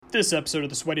This episode of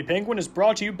The Sweaty Penguin is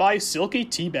brought to you by Silky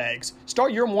Tea Bags.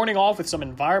 Start your morning off with some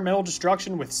environmental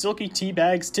destruction with Silky Tea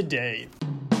Bags today.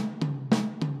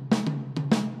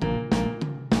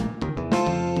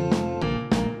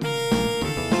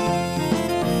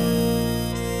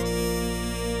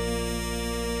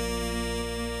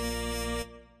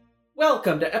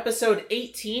 Welcome to episode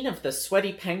 18 of The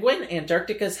Sweaty Penguin,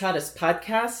 Antarctica's hottest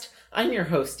podcast. I'm your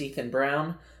host, Ethan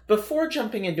Brown. Before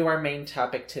jumping into our main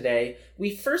topic today,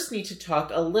 we first need to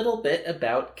talk a little bit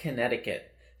about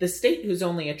Connecticut, the state whose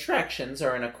only attractions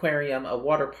are an aquarium, a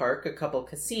water park, a couple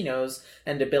casinos,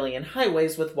 and a billion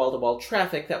highways with wall-to-wall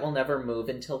traffic that will never move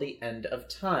until the end of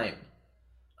time.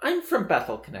 I'm from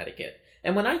Bethel, Connecticut,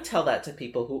 and when I tell that to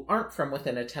people who aren't from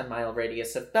within a 10-mile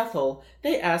radius of Bethel,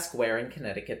 they ask where in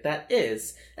Connecticut that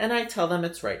is, and I tell them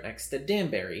it's right next to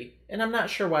Danbury, and I'm not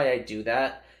sure why I do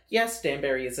that. Yes,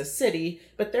 Danbury is a city,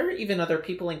 but there are even other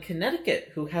people in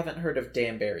Connecticut who haven't heard of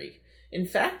Danbury. In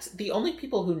fact, the only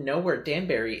people who know where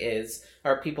Danbury is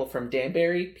are people from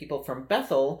Danbury, people from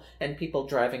Bethel, and people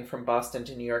driving from Boston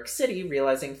to New York City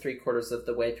realizing 3/4 of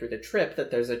the way through the trip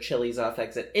that there's a Chili's off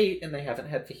exit 8 and they haven't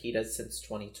had fajitas since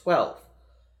 2012.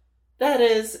 That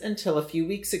is, until a few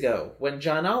weeks ago, when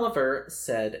John Oliver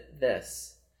said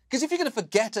this. Because if you're going to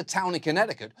forget a town in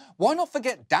Connecticut, why not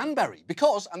forget Danbury?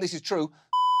 Because, and this is true,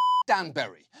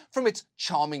 Danbury. From its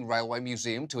charming railway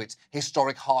museum to its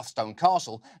historic Hearthstone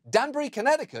Castle, Danbury,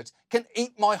 Connecticut can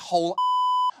eat my whole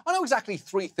I know exactly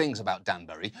 3 things about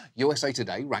Danbury. USA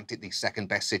Today ranked it the second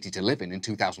best city to live in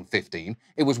 2015.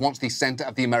 It was once the centre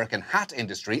of the American hat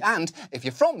industry. And if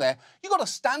you're from there, you got a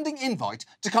standing invite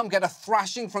to come get a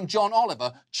thrashing from John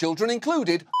Oliver, children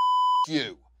included,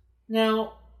 you.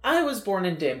 Now, I was born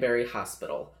in Danbury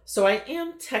Hospital, so I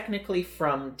am technically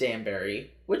from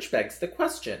Danbury, which begs the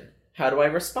question, how do I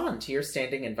respond to your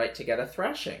standing invite to get a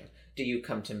thrashing? Do you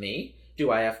come to me?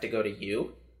 Do I have to go to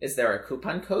you? Is there a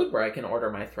coupon code where I can order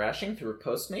my thrashing through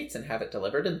Postmates and have it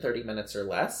delivered in 30 minutes or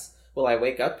less? Will I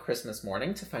wake up Christmas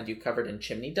morning to find you covered in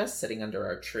chimney dust sitting under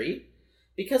our tree?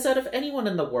 Because out of anyone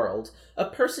in the world, a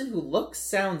person who looks,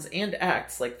 sounds, and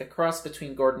acts like the cross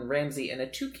between Gordon Ramsay and a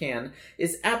toucan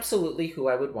is absolutely who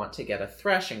I would want to get a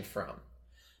thrashing from.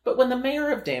 But when the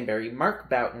mayor of Danbury, Mark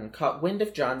Boughton, caught wind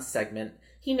of John's segment,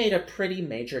 he made a pretty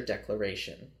major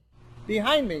declaration.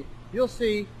 Behind me, you'll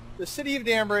see the City of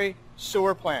Danbury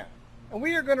Sewer Plant. And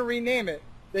we are going to rename it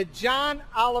the John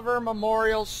Oliver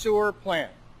Memorial Sewer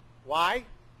Plant. Why?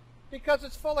 Because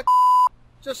it's full of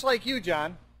just like you,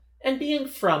 John. And being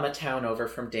from a town over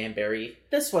from Danbury,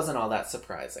 this wasn't all that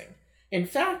surprising. In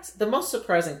fact, the most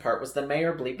surprising part was the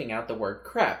mayor bleeping out the word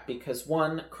crap, because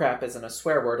 1, crap isn't a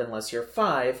swear word unless you're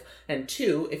 5, and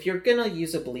 2, if you're gonna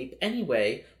use a bleep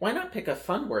anyway, why not pick a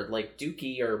fun word like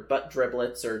dookie or butt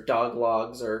driblets or dog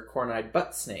logs or corn-eyed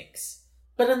butt snakes?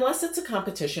 But unless it's a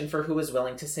competition for who is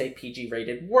willing to say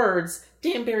PG-rated words,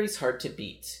 Danbury's hard to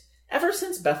beat. Ever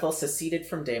since Bethel seceded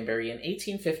from Danbury in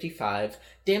 1855,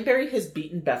 Danbury has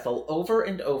beaten Bethel over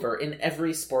and over in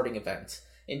every sporting event.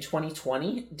 In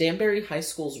 2020, Danbury High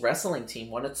School's wrestling team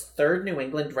won its 3rd New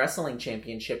England Wrestling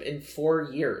Championship in 4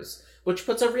 years, which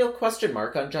puts a real question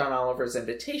mark on John Oliver's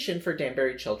invitation for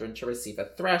Danbury children to receive a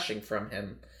thrashing from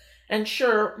him. And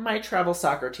sure, my travel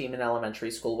soccer team in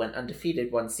elementary school went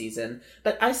undefeated one season,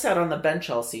 but I sat on the bench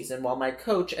all season while my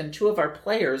coach and 2 of our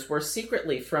players were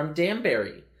secretly from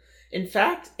Danbury. In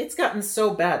fact, it's gotten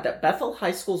so bad that Bethel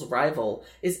High School's rival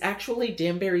is actually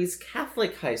Danbury's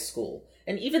Catholic high school,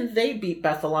 and even they beat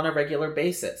Bethel on a regular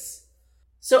basis.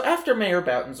 So after Mayor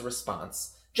Boughton's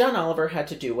response, John Oliver had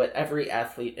to do what every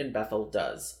athlete in Bethel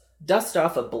does, dust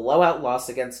off a blowout loss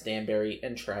against Danbury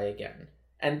and try again.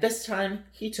 And this time,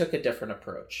 he took a different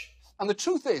approach. And the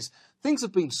truth is, things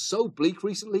have been so bleak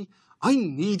recently, I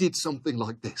needed something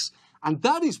like this. And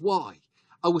that is why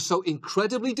I was so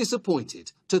incredibly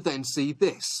disappointed to then see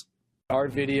this. Our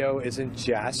video isn't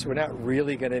just, we're not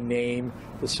really going to name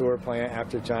the sewer plant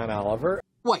after John Oliver.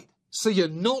 Wait, so you're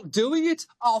not doing it?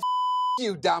 Oh,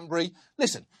 you, Danbury.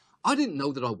 Listen, I didn't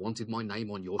know that I wanted my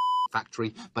name on your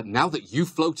factory, but now that you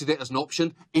floated it as an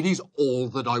option, it is all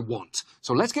that I want.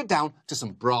 So let's get down to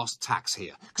some brass tacks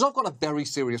here, because I've got a very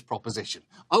serious proposition.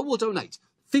 I will donate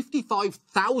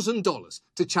 $55,000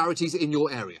 to charities in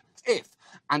your area, if,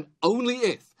 and only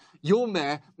if, your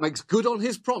mayor makes good on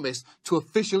his promise to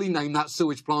officially name that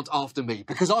sewage plant after me,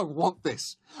 because I want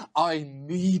this. I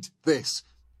need this.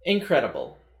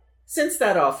 Incredible. Since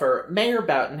that offer, Mayor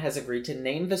Boughton has agreed to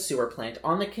name the sewer plant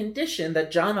on the condition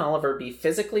that John Oliver be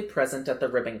physically present at the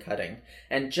ribbon cutting.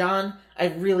 And John, I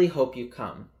really hope you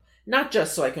come. Not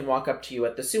just so I can walk up to you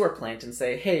at the sewer plant and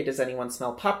say, hey, does anyone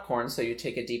smell popcorn, so you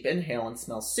take a deep inhale and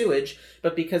smell sewage,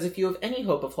 but because if you have any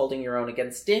hope of holding your own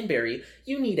against Danbury,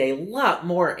 you need a lot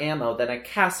more ammo than a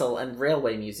castle and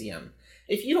railway museum.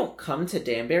 If you don't come to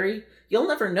Danbury, you'll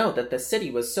never know that the city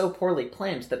was so poorly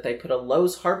planned that they put a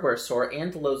Lowe's hardware store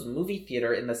and Lowe's movie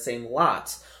theater in the same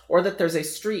lot, or that there's a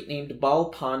street named Ball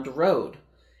Pond Road.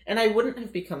 And I wouldn't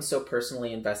have become so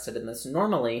personally invested in this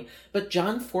normally, but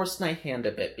John forced my hand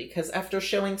a bit because after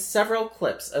showing several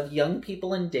clips of young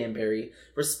people in Danbury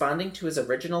responding to his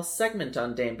original segment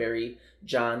on Danbury,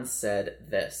 John said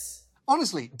this.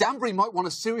 Honestly, Danbury might want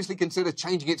to seriously consider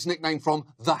changing its nickname from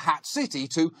the Hat City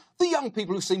to the young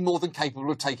people who seem more than capable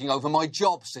of taking over my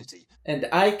job city. And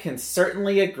I can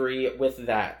certainly agree with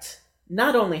that.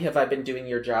 Not only have I been doing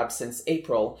your job since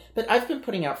April, but I've been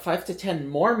putting out 5 to 10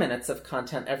 more minutes of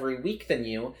content every week than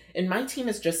you, and my team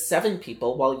is just 7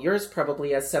 people, while yours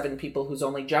probably has 7 people whose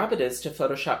only job it is to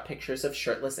Photoshop pictures of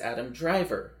shirtless Adam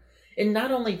Driver. And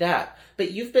not only that,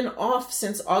 but you've been off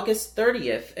since August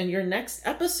 30th, and your next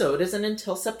episode isn't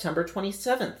until September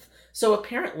 27th. So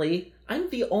apparently, I'm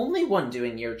the only one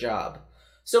doing your job.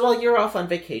 So while you're off on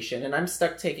vacation and I'm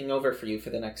stuck taking over for you for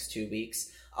the next 2 weeks,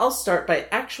 I'll start by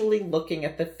actually looking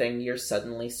at the thing you're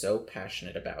suddenly so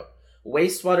passionate about.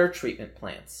 Wastewater treatment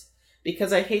plants.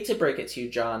 Because I hate to break it to you,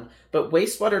 John, but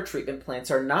wastewater treatment plants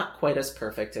are not quite as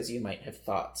perfect as you might have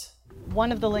thought.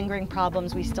 One of the lingering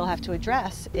problems we still have to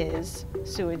address is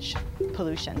sewage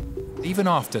pollution. Even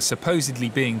after supposedly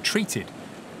being treated,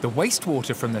 the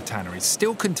wastewater from the tanneries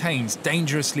still contains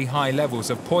dangerously high levels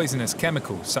of poisonous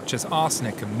chemicals such as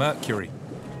arsenic and mercury.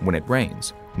 When it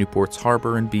rains, Newport's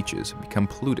harbor and beaches become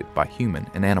polluted by human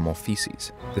and animal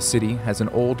feces. The city has an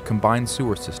old combined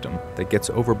sewer system that gets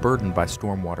overburdened by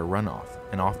stormwater runoff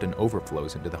and often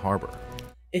overflows into the harbor.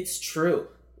 It's true.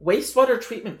 Wastewater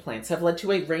treatment plants have led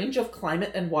to a range of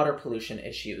climate and water pollution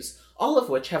issues, all of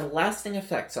which have lasting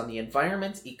effects on the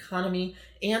environment, economy,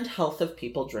 and health of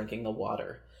people drinking the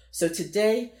water. So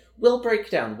today, we'll break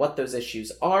down what those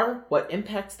issues are, what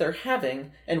impacts they're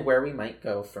having, and where we might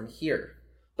go from here.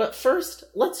 But first,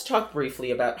 let's talk briefly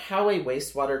about how a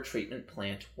wastewater treatment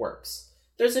plant works.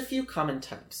 There's a few common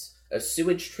types: a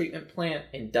sewage treatment plant,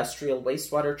 industrial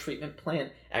wastewater treatment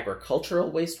plant,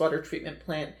 agricultural wastewater treatment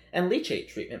plant, and leachate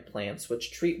treatment plants,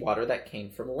 which treat water that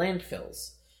came from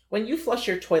landfills. When you flush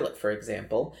your toilet, for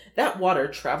example, that water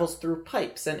travels through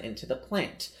pipes and into the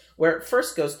plant, where it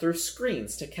first goes through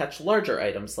screens to catch larger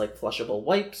items like flushable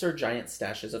wipes or giant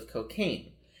stashes of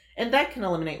cocaine. And that can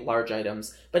eliminate large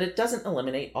items, but it doesn't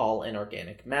eliminate all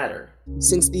inorganic matter.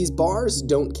 Since these bars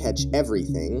don't catch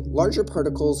everything, larger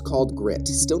particles called grit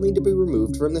still need to be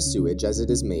removed from the sewage as it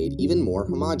is made even more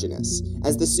homogeneous.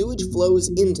 As the sewage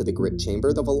flows into the grit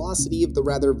chamber, the velocity of the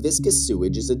rather viscous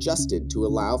sewage is adjusted to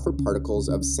allow for particles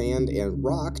of sand and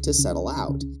rock to settle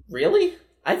out. Really?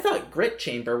 I thought grit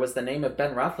chamber was the name of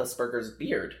Ben Roethlisberger's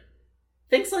beard.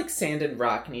 Things like sand and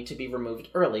rock need to be removed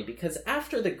early because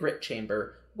after the grit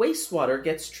chamber, wastewater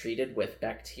gets treated with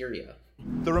bacteria.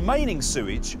 The remaining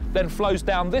sewage then flows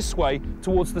down this way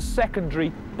towards the secondary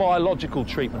biological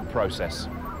treatment process.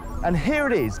 And here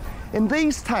it is. In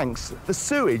these tanks, the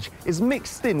sewage is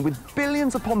mixed in with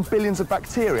billions upon billions of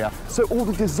bacteria, so all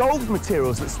the dissolved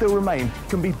materials that still remain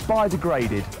can be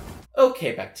biodegraded.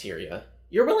 Okay, bacteria.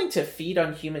 You're willing to feed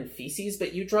on human feces,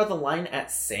 but you draw the line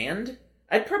at sand?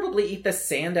 I'd probably eat the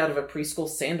sand out of a preschool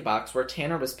sandbox where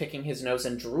Tanner was picking his nose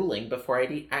and drooling before I'd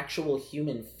eat actual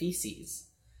human feces.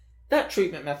 That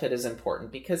treatment method is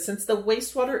important because since the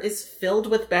wastewater is filled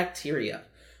with bacteria,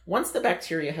 once the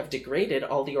bacteria have degraded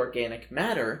all the organic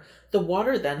matter, the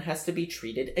water then has to be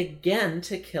treated again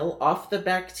to kill off the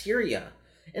bacteria.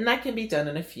 And that can be done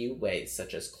in a few ways,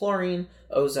 such as chlorine,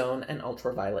 ozone, and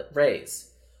ultraviolet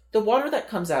rays. The water that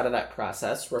comes out of that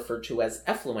process, referred to as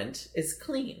effluent, is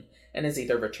clean, and is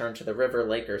either returned to the river,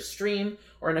 lake, or stream,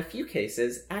 or in a few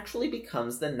cases, actually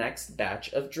becomes the next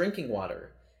batch of drinking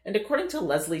water. And according to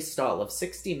Leslie Stahl of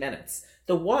 60 Minutes,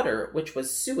 the water, which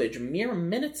was sewage mere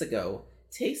minutes ago,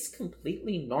 tastes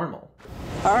completely normal.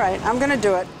 All right, I'm gonna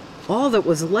do it. All that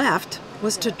was left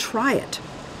was to try it.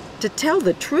 To tell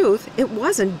the truth, it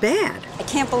wasn't bad. I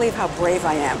can't believe how brave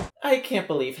I am. I can't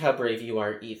believe how brave you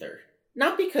are either.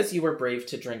 Not because you were brave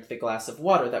to drink the glass of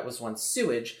water that was once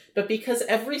sewage, but because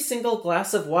every single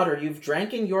glass of water you've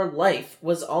drank in your life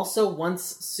was also once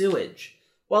sewage.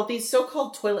 While these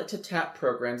so-called toilet-to-tap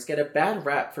programs get a bad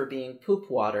rap for being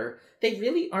poop water, they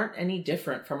really aren't any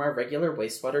different from our regular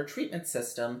wastewater treatment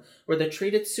system, where the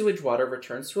treated sewage water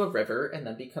returns to a river and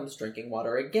then becomes drinking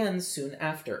water again soon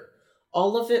after.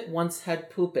 All of it once had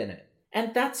poop in it.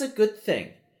 And that's a good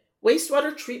thing.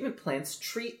 Wastewater treatment plants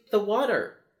treat the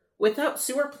water. Without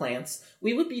sewer plants,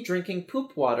 we would be drinking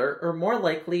poop water, or more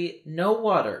likely, no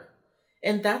water.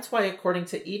 And that's why, according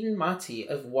to Eden Mati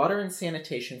of Water and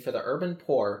Sanitation for the Urban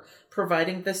Poor,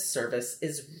 providing this service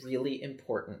is really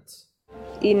important.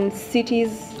 In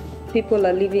cities, people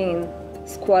are living in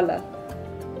squalor,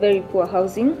 very poor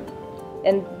housing,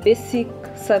 and basic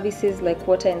services like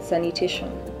water and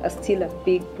sanitation are still a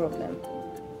big problem.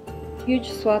 Huge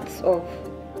swaths of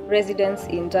residents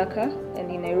in Dhaka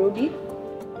and in Nairobi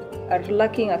are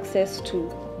lacking access to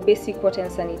basic water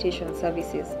and sanitation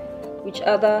services, which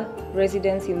other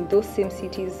residents in those same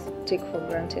cities take for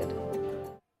granted.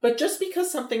 But just because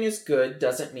something is good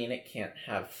doesn't mean it can't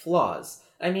have flaws.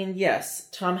 I mean, yes,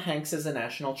 Tom Hanks is a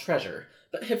national treasure,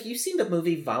 but have you seen the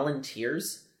movie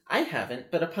Volunteers? I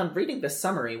haven't, but upon reading the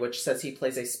summary, which says he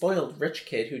plays a spoiled rich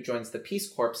kid who joins the Peace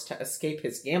Corps to escape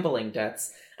his gambling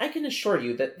debts, I can assure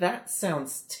you that that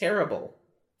sounds terrible.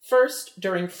 First,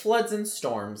 during floods and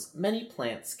storms, many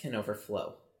plants can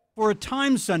overflow. For a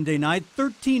time Sunday night,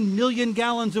 13 million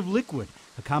gallons of liquid,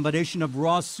 a combination of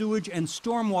raw sewage and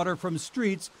stormwater from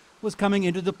streets, was coming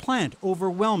into the plant,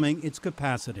 overwhelming its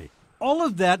capacity. All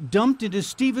of that dumped into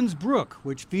Stevens Brook,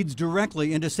 which feeds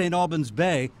directly into St. Albans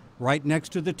Bay, right next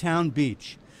to the town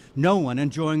beach. No one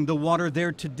enjoying the water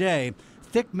there today.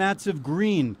 Thick mats of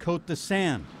green coat the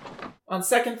sand. On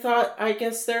second thought, I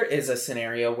guess there is a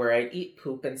scenario where I'd eat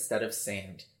poop instead of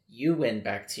sand. You win,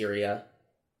 bacteria.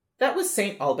 That was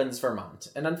St. Albans, Vermont,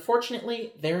 and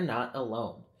unfortunately, they're not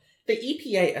alone. The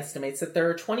EPA estimates that there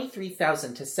are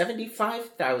 23,000 to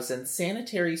 75,000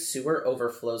 sanitary sewer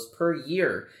overflows per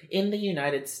year in the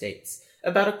United States,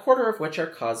 about a quarter of which are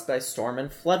caused by storm and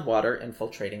floodwater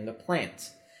infiltrating the plant.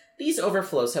 These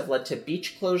overflows have led to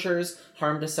beach closures,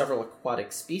 harm to several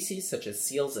aquatic species such as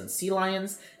seals and sea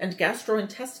lions, and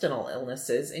gastrointestinal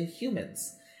illnesses in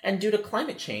humans. And due to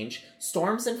climate change,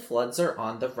 storms and floods are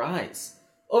on the rise.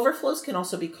 Overflows can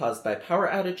also be caused by power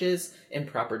outages,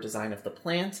 improper design of the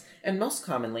plant, and most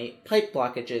commonly, pipe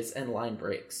blockages and line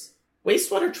breaks.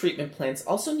 Wastewater treatment plants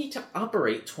also need to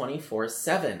operate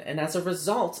 24/7, and as a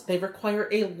result, they require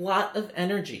a lot of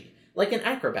energy, like an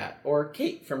acrobat or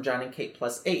Kate from John and Kate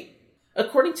Plus 8.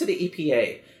 According to the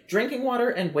EPA, drinking water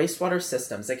and wastewater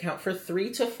systems account for 3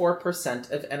 to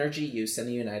 4% of energy use in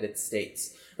the United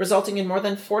States, resulting in more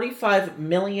than 45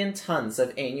 million tons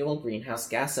of annual greenhouse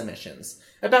gas emissions,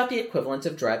 about the equivalent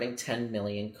of driving 10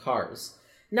 million cars.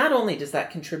 Not only does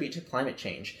that contribute to climate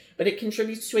change, but it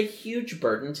contributes to a huge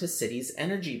burden to cities'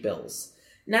 energy bills.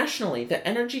 Nationally, the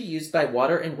energy used by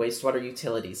water and wastewater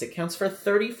utilities accounts for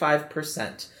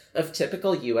 35% of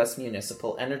typical U.S.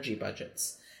 municipal energy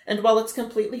budgets. And while it's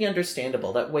completely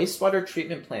understandable that wastewater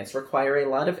treatment plants require a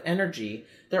lot of energy,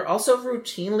 they're also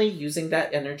routinely using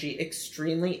that energy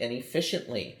extremely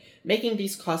inefficiently, making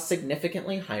these costs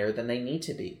significantly higher than they need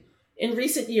to be. In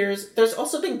recent years, there's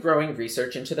also been growing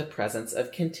research into the presence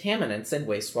of contaminants in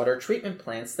wastewater treatment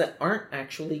plants that aren't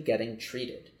actually getting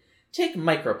treated. Take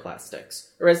microplastics,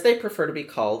 or as they prefer to be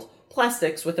called,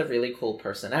 plastics with a really cool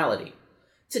personality.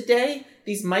 Today,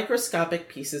 these microscopic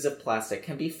pieces of plastic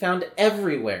can be found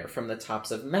everywhere from the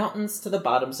tops of mountains to the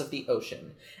bottoms of the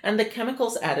ocean, and the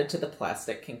chemicals added to the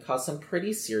plastic can cause some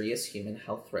pretty serious human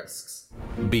health risks.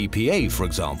 BPA, for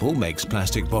example, makes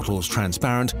plastic bottles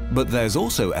transparent, but there's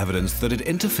also evidence that it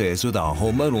interferes with our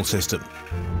hormonal system.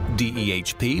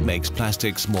 DEHP makes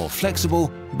plastics more flexible,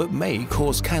 but may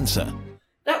cause cancer.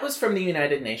 That was from the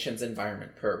United Nations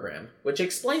Environment Program, which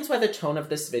explains why the tone of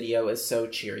this video is so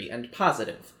cheery and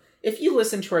positive. If you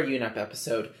listen to our UNEP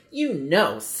episode, you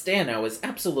know Stano is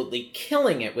absolutely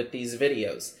killing it with these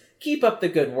videos. Keep up the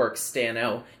good work,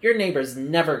 Stano. Your neighbor's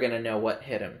never gonna know what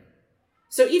hit him.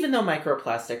 So even though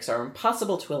microplastics are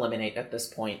impossible to eliminate at this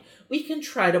point, we can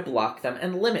try to block them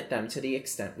and limit them to the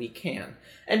extent we can.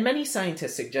 And many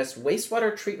scientists suggest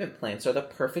wastewater treatment plants are the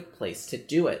perfect place to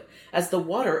do it, as the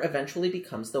water eventually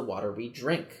becomes the water we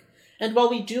drink. And while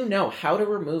we do know how to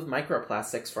remove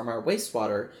microplastics from our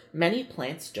wastewater, many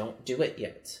plants don't do it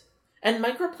yet. And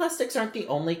microplastics aren't the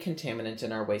only contaminant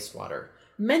in our wastewater.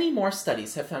 Many more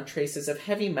studies have found traces of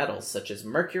heavy metals such as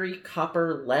mercury,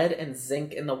 copper, lead, and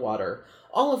zinc in the water,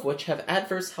 all of which have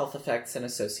adverse health effects and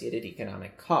associated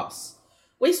economic costs.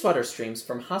 Wastewater streams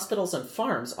from hospitals and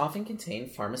farms often contain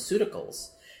pharmaceuticals.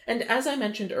 And as I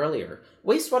mentioned earlier,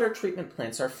 wastewater treatment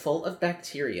plants are full of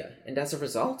bacteria, and as a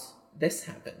result, this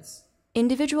happens.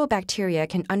 Individual bacteria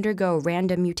can undergo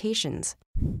random mutations.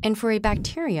 And for a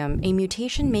bacterium, a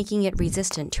mutation making it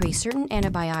resistant to a certain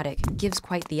antibiotic gives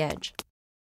quite the edge.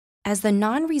 As the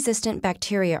non-resistant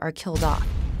bacteria are killed off,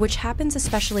 which happens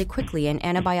especially quickly in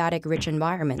antibiotic-rich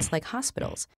environments like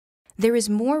hospitals, there is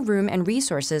more room and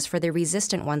resources for the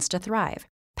resistant ones to thrive,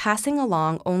 passing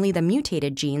along only the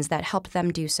mutated genes that helped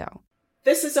them do so.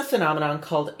 This is a phenomenon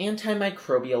called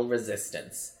antimicrobial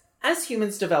resistance. As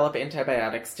humans develop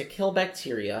antibiotics to kill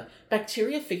bacteria,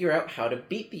 bacteria figure out how to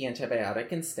beat the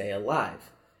antibiotic and stay alive.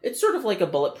 It's sort of like a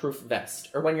bulletproof vest,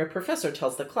 or when your professor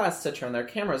tells the class to turn their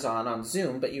cameras on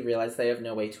Zoom, but you realize they have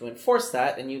no way to enforce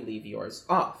that and you leave yours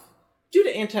off. Due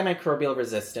to antimicrobial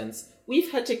resistance,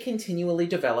 we've had to continually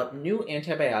develop new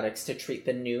antibiotics to treat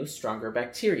the new, stronger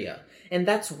bacteria, and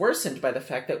that's worsened by the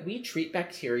fact that we treat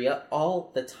bacteria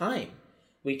all the time.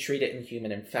 We treat it in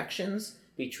human infections,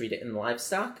 we treat it in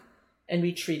livestock, and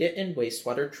we treat it in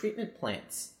wastewater treatment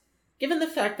plants. Given the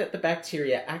fact that the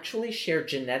bacteria actually share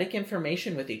genetic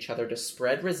information with each other to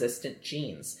spread resistant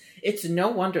genes, it's no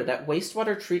wonder that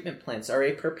wastewater treatment plants are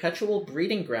a perpetual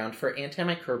breeding ground for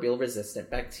antimicrobial resistant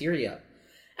bacteria.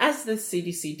 As this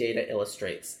CDC data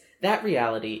illustrates, that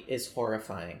reality is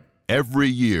horrifying. Every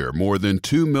year, more than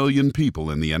 2 million people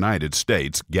in the United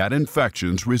States get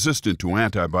infections resistant to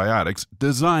antibiotics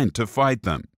designed to fight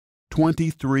them.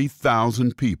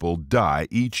 23,000 people die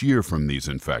each year from these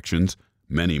infections,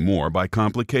 many more by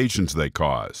complications they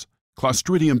cause.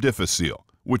 Clostridium difficile,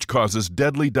 which causes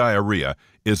deadly diarrhea,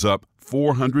 is up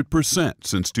 400%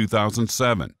 since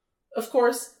 2007. Of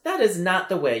course, that is not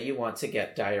the way you want to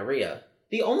get diarrhea.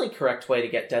 The only correct way to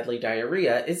get deadly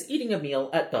diarrhea is eating a meal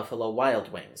at Buffalo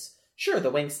Wild Wings. Sure,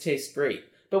 the wings taste great,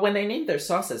 but when they named their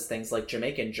sauces things like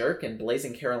Jamaican Jerk and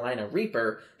Blazing Carolina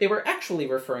Reaper, they were actually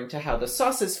referring to how the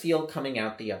sauces feel coming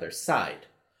out the other side.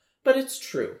 But it's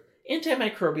true.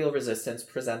 Antimicrobial resistance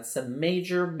presents some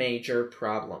major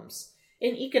problems.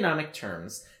 In economic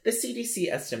terms, the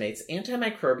CDC estimates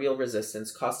antimicrobial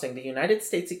resistance costing the United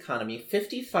States economy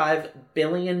 $55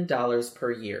 billion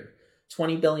per year,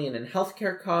 $20 billion in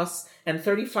healthcare costs, and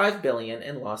 $35 billion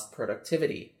in lost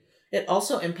productivity. It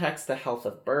also impacts the health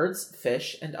of birds,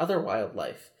 fish, and other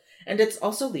wildlife, and it's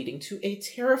also leading to a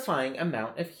terrifying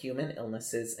amount of human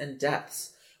illnesses and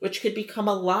deaths, which could become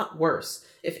a lot worse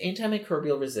if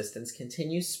antimicrobial resistance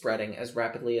continues spreading as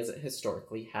rapidly as it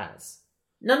historically has.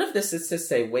 None of this is to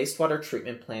say wastewater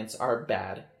treatment plants are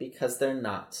bad, because they're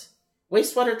not.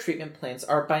 Wastewater treatment plants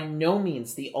are by no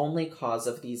means the only cause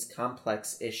of these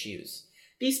complex issues.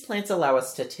 These plants allow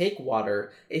us to take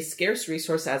water, a scarce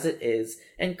resource as it is,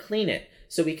 and clean it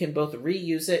so we can both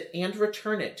reuse it and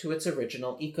return it to its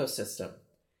original ecosystem.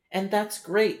 And that's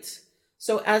great.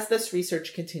 So as this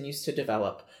research continues to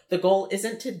develop, the goal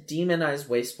isn't to demonize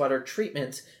wastewater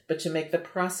treatment, but to make the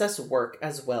process work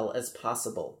as well as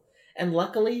possible. And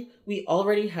luckily, we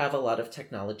already have a lot of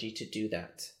technology to do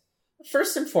that.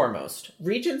 First and foremost,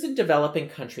 regions in developing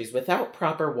countries without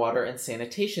proper water and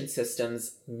sanitation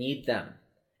systems need them.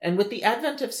 And with the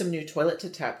advent of some new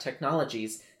toilet-to-tap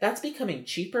technologies, that's becoming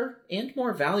cheaper and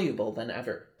more valuable than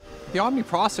ever. The Omni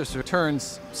processor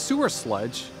turns sewer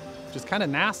sludge, which is kind of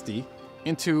nasty,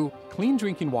 into clean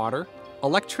drinking water,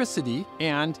 electricity,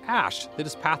 and ash that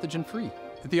is pathogen-free.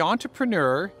 The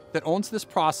entrepreneur that owns this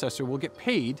processor will get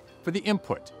paid for the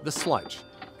input, the sludge.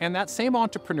 And that same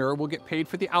entrepreneur will get paid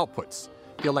for the outputs,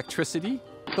 the electricity,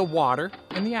 the water,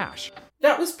 and the ash.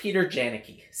 That was Peter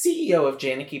Janicki, CEO of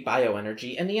Janicki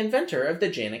Bioenergy and the inventor of the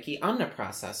Janicki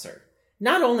Omniprocessor.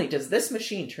 Not only does this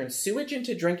machine turn sewage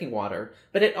into drinking water,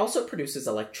 but it also produces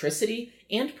electricity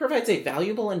and provides a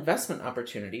valuable investment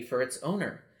opportunity for its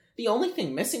owner. The only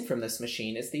thing missing from this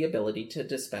machine is the ability to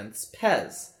dispense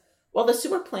PEZ. While the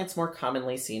sewer plants more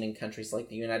commonly seen in countries like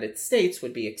the United States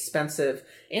would be expensive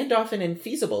and often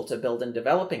infeasible to build in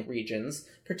developing regions,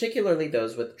 particularly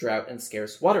those with drought and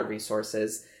scarce water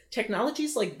resources,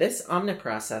 technologies like this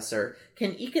Omniprocessor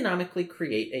can economically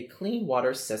create a clean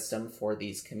water system for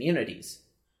these communities.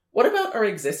 What about our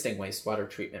existing wastewater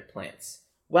treatment plants?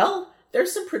 Well,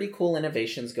 there's some pretty cool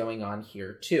innovations going on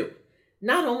here too.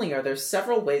 Not only are there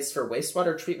several ways for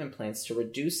wastewater treatment plants to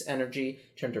reduce energy,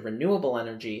 turn to renewable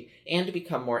energy, and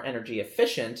become more energy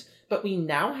efficient, but we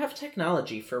now have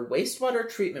technology for wastewater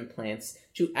treatment plants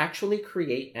to actually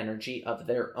create energy of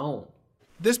their own.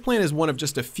 This plant is one of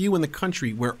just a few in the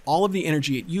country where all of the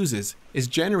energy it uses is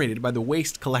generated by the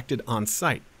waste collected on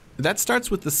site. That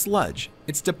starts with the sludge.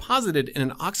 It's deposited in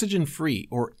an oxygen-free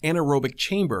or anaerobic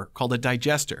chamber called a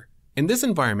digester. In this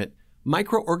environment,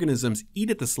 microorganisms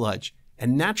eat at the sludge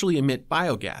and naturally emit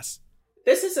biogas.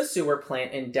 This is a sewer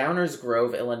plant in Downers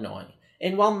Grove, Illinois.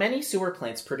 And while many sewer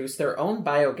plants produce their own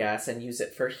biogas and use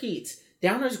it for heat,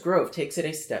 Downers Grove takes it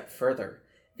a step further.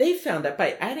 They found that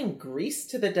by adding grease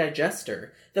to the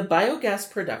digester, the biogas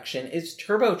production is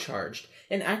turbocharged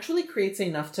and actually creates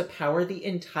enough to power the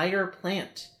entire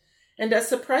plant. And as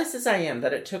surprised as I am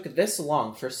that it took this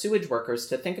long for sewage workers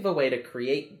to think of a way to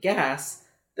create gas,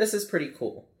 this is pretty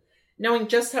cool. Knowing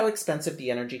just how expensive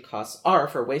the energy costs are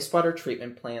for wastewater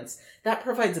treatment plants, that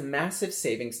provides massive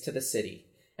savings to the city.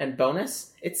 And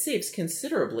bonus, it saves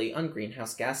considerably on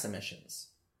greenhouse gas emissions.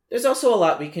 There's also a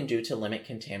lot we can do to limit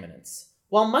contaminants.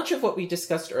 While much of what we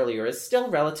discussed earlier is still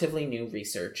relatively new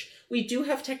research, we do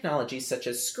have technologies such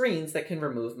as screens that can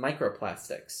remove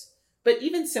microplastics. But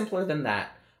even simpler than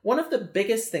that, one of the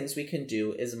biggest things we can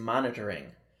do is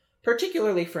monitoring.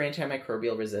 Particularly for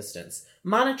antimicrobial resistance,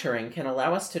 monitoring can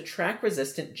allow us to track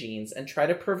resistant genes and try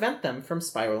to prevent them from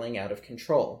spiraling out of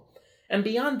control. And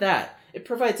beyond that, it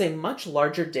provides a much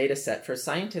larger data set for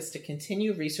scientists to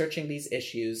continue researching these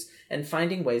issues and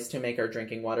finding ways to make our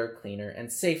drinking water cleaner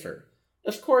and safer.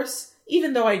 Of course,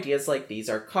 even though ideas like these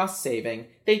are cost-saving,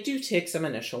 they do take some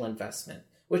initial investment,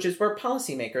 which is where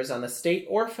policymakers on the state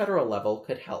or federal level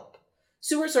could help.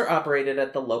 Sewers are operated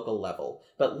at the local level,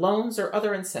 but loans or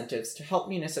other incentives to help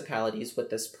municipalities with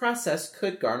this process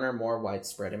could garner more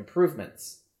widespread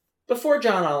improvements. Before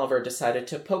John Oliver decided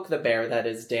to poke the bear that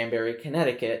is Danbury,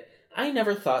 Connecticut, I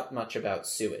never thought much about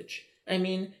sewage. I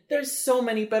mean, there's so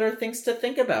many better things to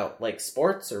think about, like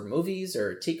sports or movies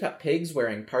or teacup pigs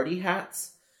wearing party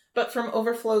hats. But from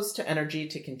overflows to energy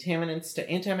to contaminants to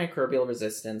antimicrobial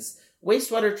resistance,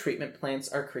 wastewater treatment plants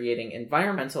are creating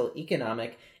environmental,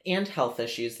 economic, and health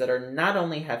issues that are not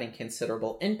only having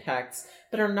considerable impacts,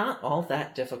 but are not all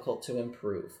that difficult to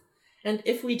improve. And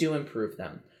if we do improve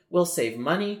them, we'll save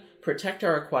money, protect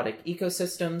our aquatic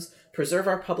ecosystems, preserve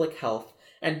our public health,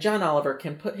 and John Oliver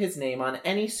can put his name on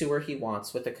any sewer he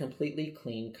wants with a completely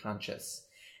clean conscience.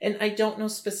 And I don't know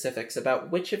specifics about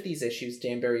which of these issues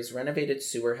Danbury's renovated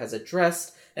sewer has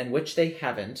addressed and which they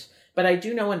haven't, but I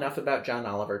do know enough about John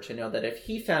Oliver to know that if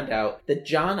he found out the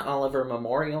John Oliver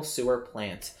Memorial Sewer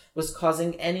Plant was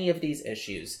causing any of these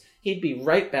issues, he'd be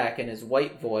right back in his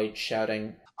white void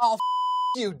shouting, "Oh,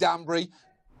 you, Danbury."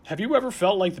 Have you ever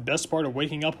felt like the best part of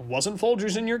waking up wasn't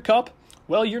Folgers in your cup?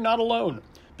 Well, you're not alone,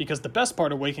 because the best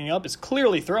part of waking up is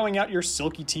clearly throwing out your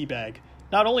silky tea bag.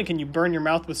 Not only can you burn your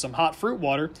mouth with some hot fruit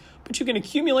water, but you can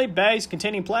accumulate bags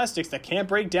containing plastics that can't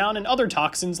break down and other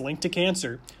toxins linked to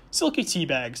cancer. Silky tea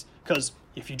bags, because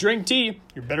if you drink tea,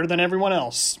 you're better than everyone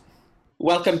else.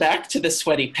 Welcome back to The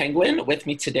Sweaty Penguin. With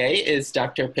me today is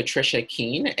Dr. Patricia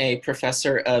Keen, a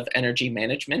professor of energy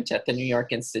management at the New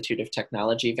York Institute of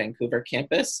Technology, Vancouver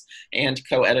Campus, and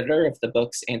co-editor of the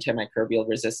books Antimicrobial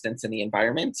Resistance in the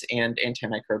Environment and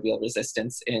Antimicrobial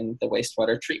Resistance in the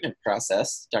Wastewater Treatment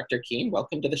Process. Dr. Keen,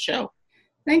 welcome to the show.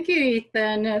 Thank you,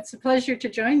 Ethan. It's a pleasure to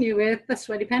join you with The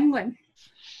Sweaty Penguin.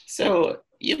 So,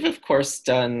 you've, of course,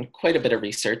 done quite a bit of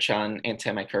research on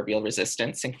antimicrobial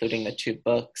resistance, including the 2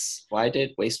 books. Why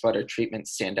did wastewater treatment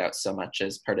stand out so much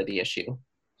as part of the issue?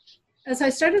 As I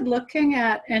started looking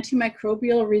at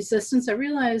antimicrobial resistance, I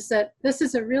realized that this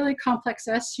is a really complex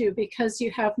issue because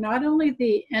you have not only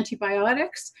the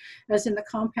antibiotics, as in the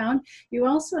compound, you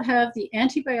also have the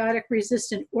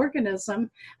antibiotic-resistant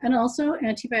organism and also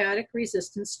antibiotic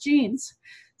resistance genes.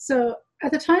 So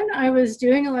at the time I was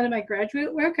doing a lot of my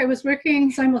graduate work, I was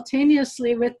working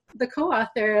simultaneously with the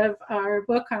co-author of our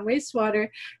book on wastewater,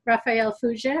 Raphael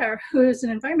Fougère, who is an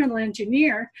environmental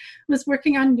engineer, was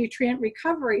working on nutrient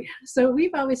recovery. So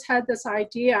we've always had this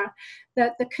idea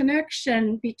that the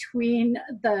connection between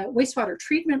the wastewater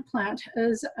treatment plant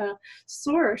as a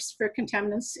source for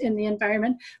contaminants in the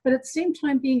environment, but at the same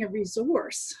time being a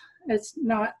resource. It's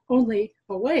not only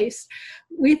a waste.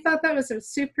 We thought that was a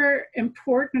super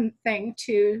important thing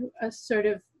to sort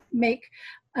of make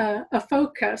a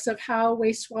focus of how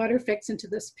wastewater fits into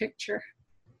this picture.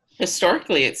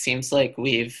 Historically, it seems like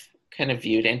we've kind of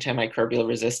viewed antimicrobial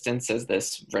resistance as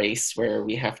this race where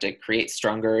we have to create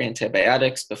stronger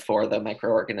antibiotics before the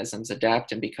microorganisms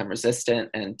adapt and become resistant.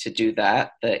 And to do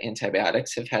that, the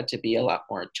antibiotics have had to be a lot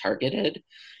more targeted.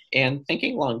 And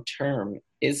thinking long term,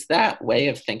 is that way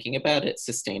of thinking about it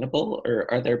sustainable, or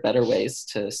are there better ways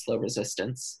to slow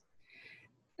resistance?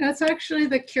 That's actually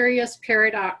the curious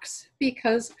paradox,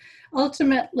 because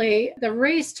ultimately the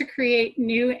race to create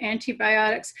new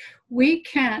antibiotics, we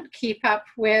can't keep up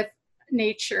with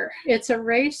nature. It's a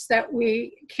race that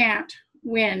we can't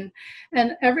win.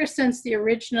 And ever since the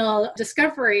original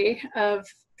discovery of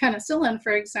penicillin,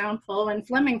 for example, when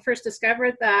Fleming first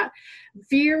discovered that,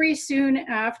 very soon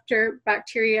after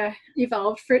bacteria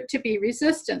evolved for it to be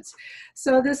resistant.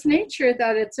 So this nature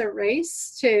that it's a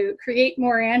race to create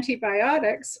more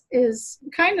antibiotics is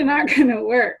kind of not going to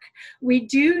work. We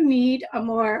do need a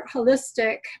more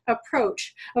holistic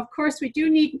approach. Of course, we do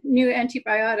need new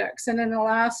antibiotics. And in the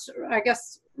last, I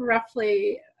guess,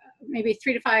 roughly maybe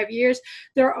 3 to 5 years,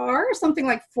 there are something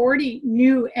like 40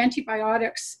 new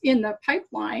antibiotics in the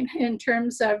pipeline in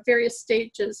terms of various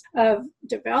stages of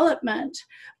development,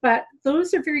 but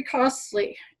those are very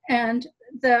costly. And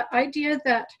the idea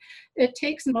that it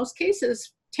takes, in most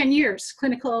cases, 10 years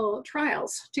clinical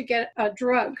trials to get a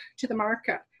drug to the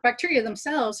market. Bacteria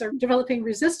themselves are developing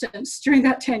resistance during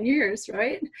that 10 years,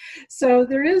 right? So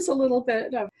there is a little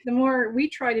bit of, the more we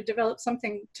try to develop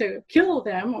something to kill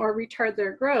them or retard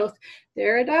their growth,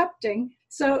 they're adapting.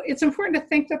 So it's important to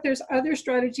think that there's other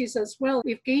strategies as well.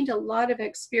 We've gained a lot of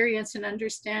experience and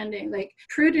understanding, like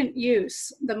prudent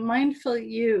use, the mindful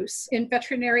use in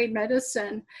veterinary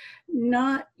medicine,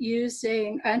 not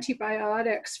using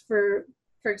antibiotics for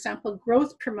example,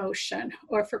 growth promotion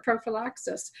or for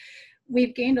prophylaxis.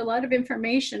 We've gained a lot of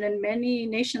information, and many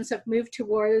nations have moved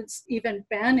towards even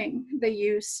banning the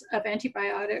use of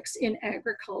antibiotics in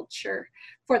agriculture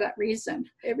for that reason.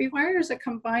 It requires a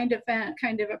combined event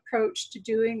kind of approach to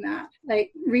doing that,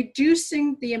 like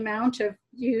reducing the amount of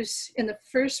use in the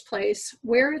first place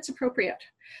where it's appropriate.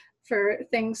 For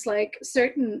things like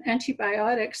certain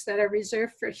antibiotics that are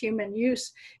reserved for human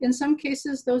use. In some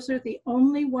cases, those are the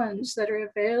only ones that are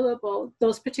available.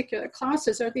 Those particular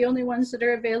classes are the only ones that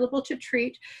are available to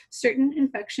treat certain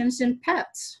infections in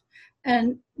pets.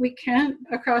 And we can't,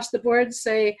 across the board,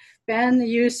 say, ban the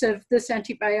use of this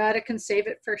antibiotic and save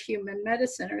it for human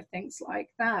medicine or things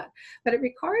like that. But it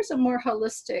requires a more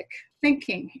holistic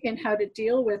thinking in how to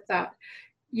deal with that.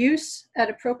 Use at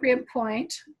appropriate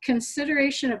point,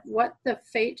 consideration of what the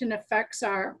fate and effects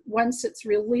are once it's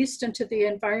released into the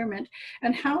environment,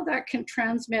 and how that can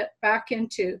transmit back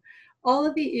into all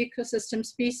of the ecosystem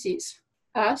species,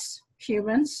 us,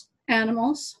 humans,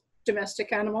 animals,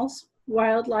 domestic animals,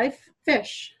 wildlife,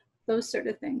 fish, those sort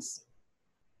of things.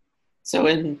 So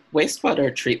in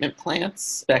wastewater treatment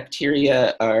plants,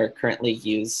 bacteria are currently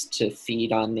used to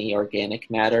feed on the organic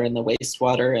matter in the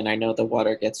wastewater, and I know the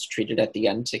water gets treated at the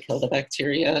end to kill the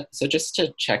bacteria. So just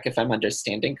to check if I'm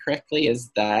understanding correctly, is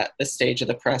that the stage of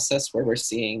the process where we're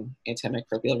seeing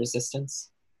antimicrobial resistance?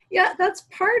 Yeah, that's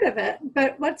part of it.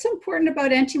 But what's important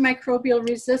about antimicrobial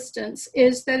resistance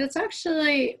is that it's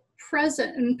actually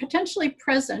present and potentially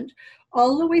present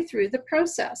all the way through the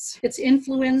process. It's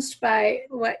influenced by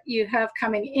what you have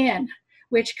coming in,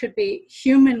 which could be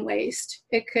human waste.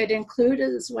 It could include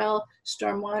as well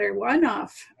stormwater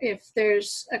runoff if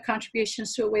there's a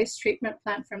contributions to a waste treatment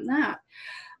plant from that.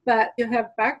 But you have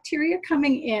bacteria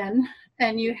coming in,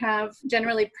 and you have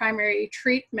generally primary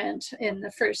treatment in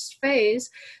the first phase.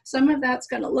 Some of that's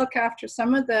going to look after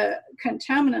some of the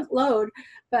contaminant load,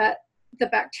 but the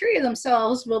bacteria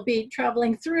themselves will be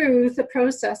traveling through the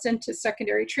process into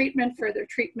secondary treatment, further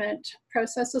treatment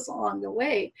processes along the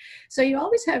way. So you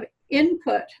always have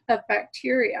input of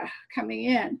bacteria coming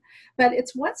in, but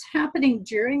it's what's happening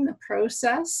during the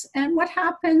process and what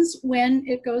happens when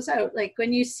it goes out. Like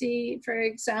when you see, for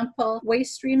example,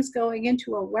 waste streams going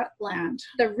into a wetland,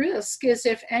 the risk is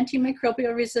if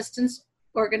antimicrobial resistance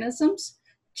organisms,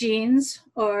 genes,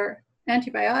 or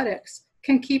antibiotics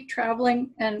can keep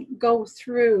traveling and go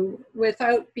through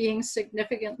without being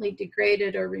significantly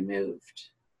degraded or removed.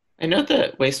 I know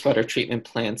that wastewater treatment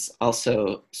plants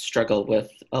also struggle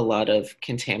with a lot of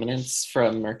contaminants,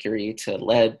 from mercury to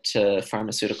lead to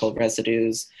pharmaceutical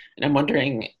residues. And I'm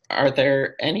wondering, are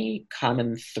there any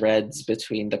common threads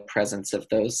between the presence of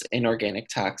those inorganic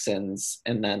toxins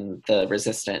and then the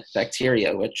resistant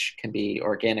bacteria, which can be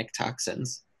organic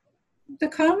toxins? The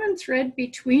common thread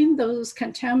between those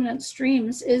contaminant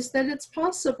streams is that it's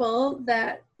possible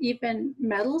that even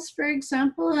metals, for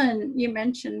example, and you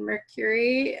mentioned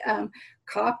mercury,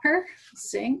 copper,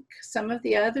 zinc, some of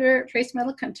the other trace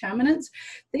metal contaminants,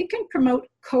 they can promote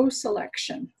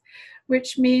co-selection,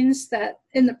 which means that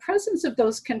in the presence of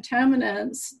those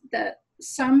contaminants, that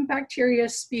some bacteria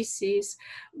species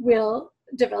will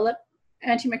develop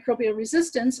antimicrobial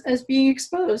resistance as being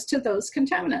exposed to those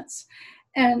contaminants.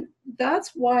 And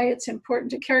that's why it's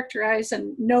important to characterize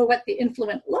and know what the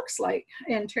influent looks like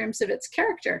in terms of its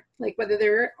character, like whether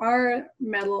there are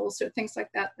metals or things like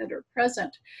that that are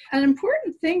present. An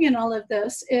important thing in all of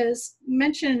this is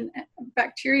mention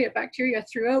bacteria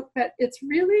throughout, but it's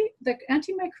really the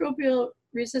antimicrobial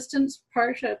resistance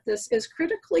part of this is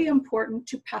critically important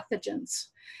to pathogens.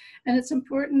 And it's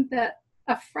important that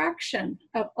a fraction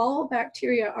of all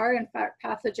bacteria are in fact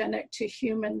pathogenic to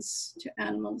humans, to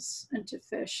animals, and to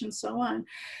fish, and so on.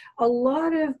 A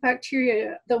lot of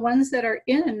bacteria, the ones that are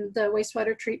in the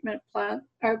wastewater treatment plant,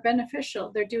 are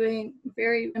beneficial. They're doing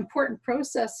very important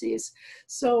processes.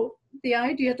 So the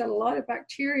idea that a lot of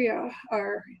bacteria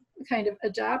are kind of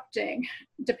adapting,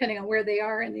 depending on where they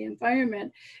are in the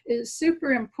environment, is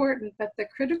super important, but the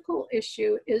critical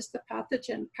issue is the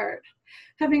pathogen part.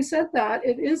 Having said that,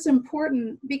 it is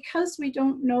important because we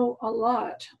don't know a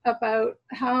lot about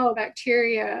how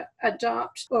bacteria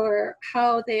adopt or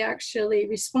how they actually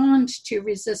respond to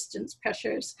resistance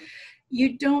pressures.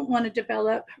 You don't want to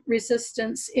develop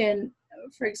resistance in,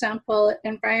 for example,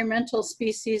 environmental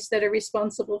species that are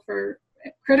responsible for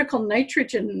critical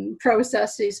nitrogen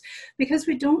processes, because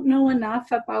we don't know enough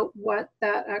about what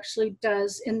that actually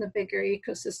does in the bigger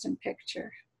ecosystem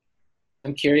picture.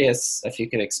 I'm curious if you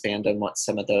could expand on what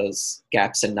some of those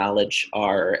gaps in knowledge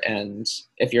are, and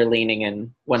if you're leaning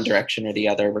in one direction or the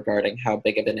other regarding how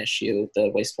big of an issue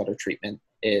the wastewater treatment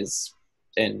is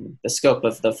in the scope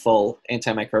of the full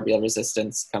antimicrobial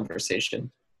resistance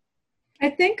conversation. I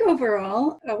think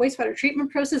overall, a wastewater treatment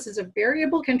process is a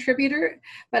variable contributor,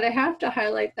 but I have to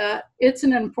highlight that it's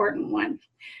an important one.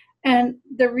 And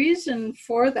the reason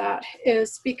for that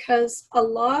is because a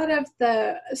lot of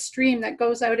the stream that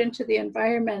goes out into the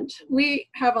environment, we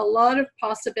have a lot of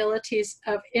possibilities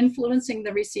of influencing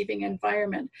the receiving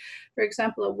environment. For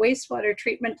example, a wastewater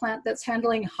treatment plant that's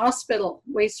handling hospital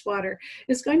wastewater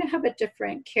is going to have a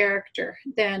different character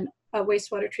than a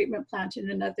wastewater treatment plant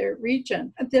in another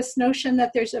region. This notion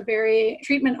that there's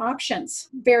treatment options,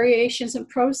 variations in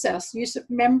process, use of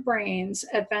membranes,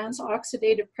 advanced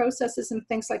oxidative processes and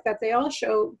things like that, they all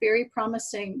show very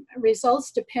promising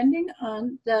results depending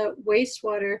on the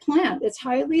wastewater plant. It's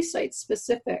highly site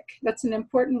specific. That's an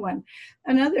important one.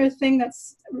 Another thing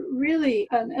that's really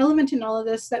an element in all of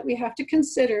this that we have to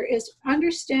consider is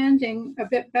understanding a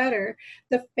bit better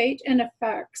the fate and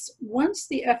effects once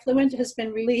the effluent has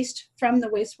been released from the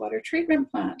wastewater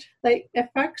treatment plant, like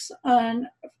effects on,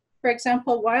 for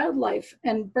example, wildlife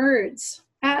and birds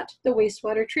at the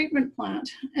wastewater treatment plant.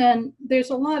 And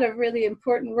there's a lot of really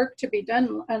important work to be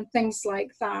done on things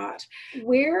like that,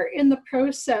 where in the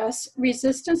process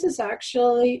resistance is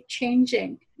actually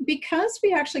changing. Because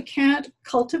we actually can't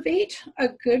cultivate a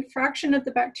good fraction of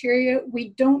the bacteria, we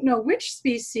don't know which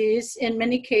species, in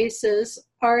many cases,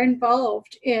 are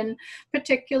involved in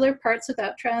particular parts of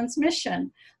that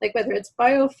transmission, like whether it's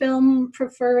biofilm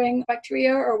preferring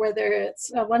bacteria or whether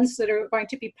it's ones that are going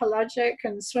to be pelagic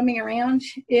and swimming around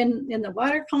in the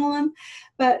water column.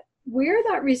 But where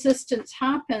that resistance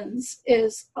happens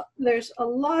is there's a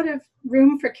lot of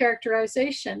room for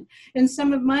characterization. In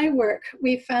some of my work,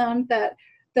 we found that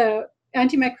the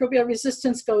antimicrobial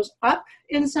resistance goes up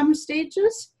in some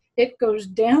stages, it goes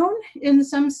down in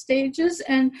some stages,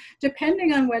 and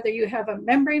depending on whether you have a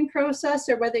membrane process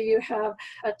or whether you have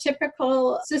a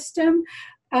typical system,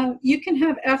 you can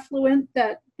have effluent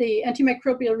that the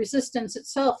antimicrobial resistance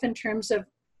itself in terms of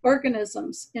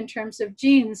organisms, in terms of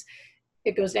genes,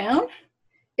 it goes down,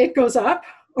 it goes up,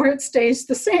 or it stays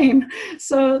the same.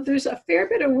 So there's a fair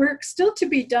bit of work still to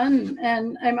be done,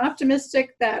 and I'm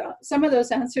optimistic that some of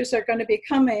those answers are going to be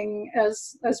coming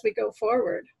as we go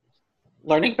forward.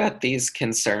 Learning about these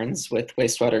concerns with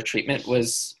wastewater treatment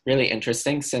was really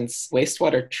interesting, since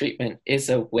wastewater treatment is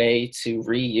a way to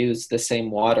reuse the same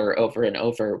water over and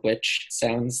over, which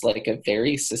sounds like a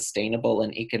very sustainable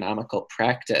and economical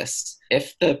practice.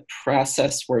 If the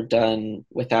process were done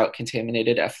without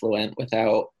contaminated effluent,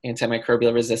 without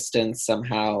antimicrobial resistance,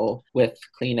 somehow with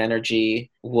clean energy,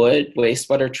 would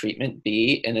wastewater treatment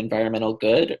be an environmental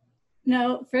good?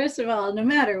 No, first of all, no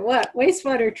matter what,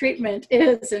 wastewater treatment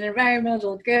is an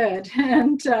environmental good,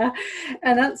 and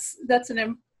that's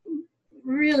an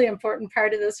really important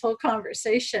part of this whole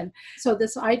conversation. So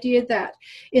this idea that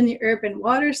in the urban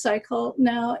water cycle,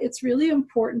 now it's really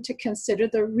important to consider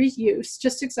the reuse,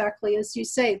 just exactly as you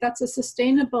say. That's a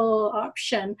sustainable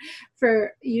option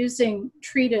for using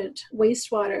treated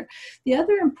wastewater. The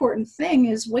other important thing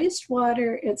is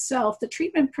wastewater itself, the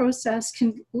treatment process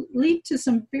can lead to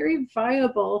some very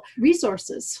viable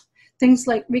resources, things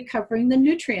like recovering the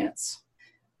nutrients,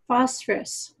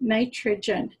 phosphorus,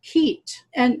 nitrogen, heat,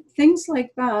 and things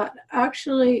like that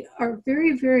actually are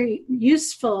very, very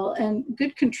useful and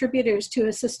good contributors to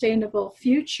a sustainable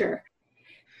future.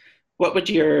 What would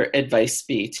your advice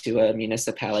be to a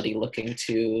municipality looking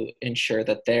to ensure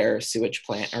that their sewage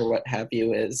plant or what have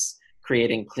you is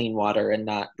creating clean water and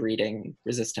not breeding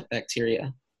resistant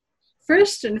bacteria?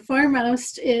 First and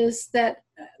foremost is that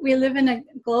we live in a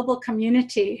global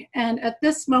community, and at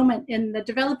this moment in the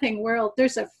developing world,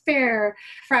 there's a fair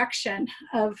fraction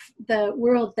of the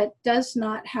world that does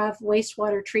not have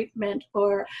wastewater treatment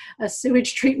or a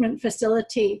sewage treatment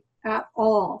facility at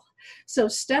all. So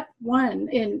step one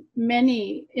in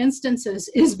many instances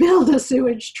is build a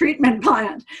sewage treatment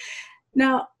plant.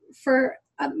 Now, for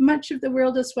much of the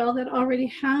world as well that already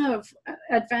have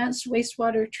advanced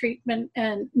wastewater treatment,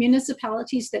 and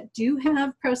municipalities that do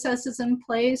have processes in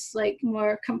place, like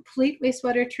more complete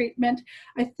wastewater treatment.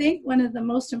 I think one of the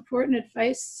most important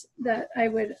advice that I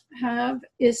would have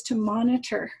is to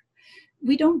monitor.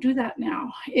 We don't do that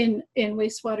now in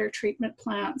wastewater treatment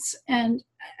plants. And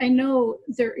I know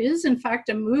there is, in fact,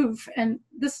 a move, and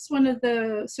this is one of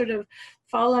the sort of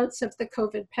fallouts of the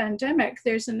COVID pandemic.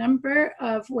 There's a number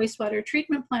of wastewater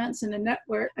treatment plants in a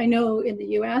network, I know in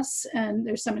the US, and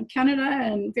there's some in Canada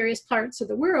and various parts of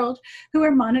the world, who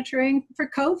are monitoring for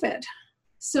COVID.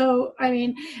 So, I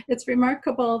mean, it's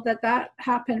remarkable that that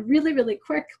happened really, really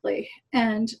quickly.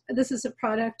 And this is a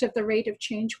product of the rate of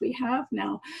change we have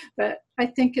now. But I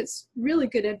think it's really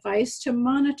good advice to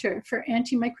monitor for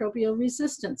antimicrobial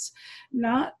resistance,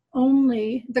 not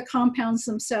only the compounds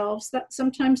themselves, that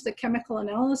sometimes the chemical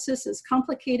analysis is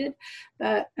complicated,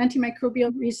 but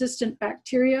antimicrobial resistant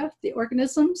bacteria, the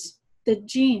organisms, the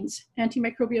genes,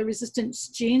 antimicrobial resistance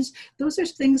genes, those are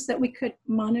things that we could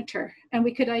monitor, and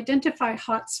we could identify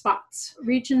hot spots,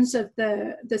 regions of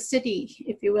the city,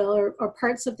 if you will, or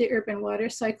parts of the urban water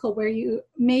cycle where you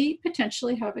may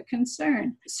potentially have a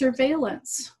concern.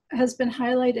 Surveillance has been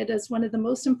highlighted as one of the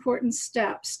most important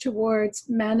steps towards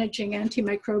managing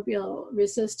antimicrobial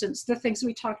resistance, the things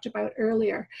we talked about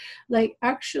earlier, like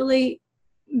actually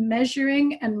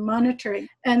measuring and monitoring.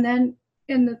 And then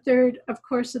in the third, of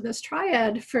course, of this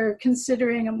triad for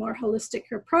considering a more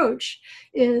holistic approach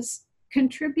is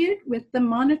contribute with the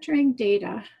monitoring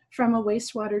data from a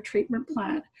wastewater treatment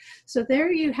plant. So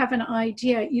there you have an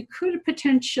idea. You could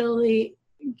potentially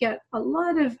get a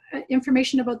lot of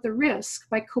information about the risk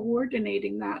by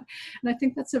coordinating that. And I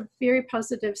think that's a very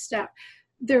positive step.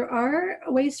 There are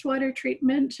wastewater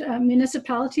treatment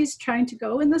municipalities trying to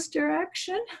go in this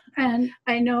direction. And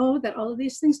I know that all of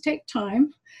these things take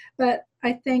time, but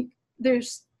I think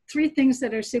there's three things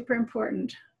that are super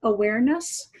important: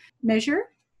 awareness, measure,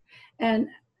 and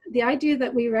the idea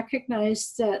that we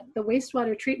recognize that the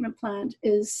wastewater treatment plant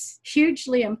is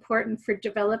hugely important for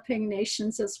developing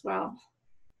nations as well.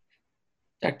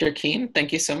 Dr. Keen,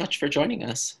 thank you so much for joining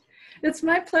us. It's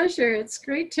my pleasure. It's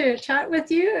great to chat with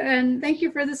you, and thank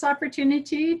you for this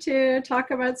opportunity to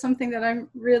talk about something that I'm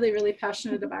really, really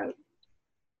passionate about.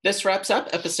 This wraps up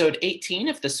episode 18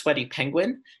 of The Sweaty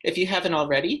Penguin. If you haven't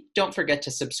already, don't forget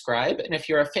to subscribe, and if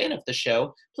you're a fan of the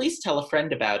show, please tell a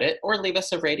friend about it or leave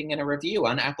us a rating and a review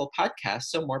on Apple Podcasts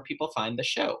so more people find the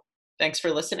show. Thanks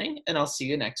for listening, and I'll see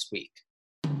you next week.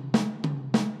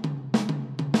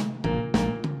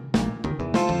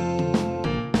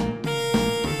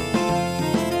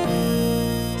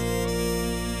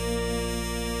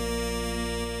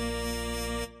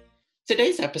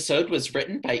 Today's episode was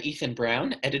written by Ethan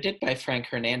Brown, edited by Frank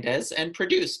Hernandez, and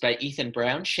produced by Ethan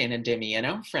Brown, Shannon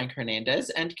Damiano, Frank Hernandez,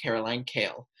 and Caroline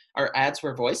Kale. Our ads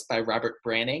were voiced by Robert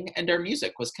Branning, and our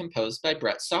music was composed by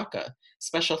Brett Saka.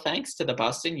 Special thanks to the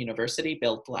Boston University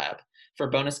Build Lab. For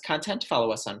bonus content,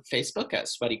 follow us on Facebook at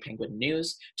Sweaty Penguin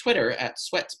News, Twitter at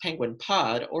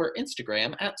SweatsPenguinPod, or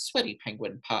Instagram at Sweaty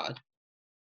Penguin Pod.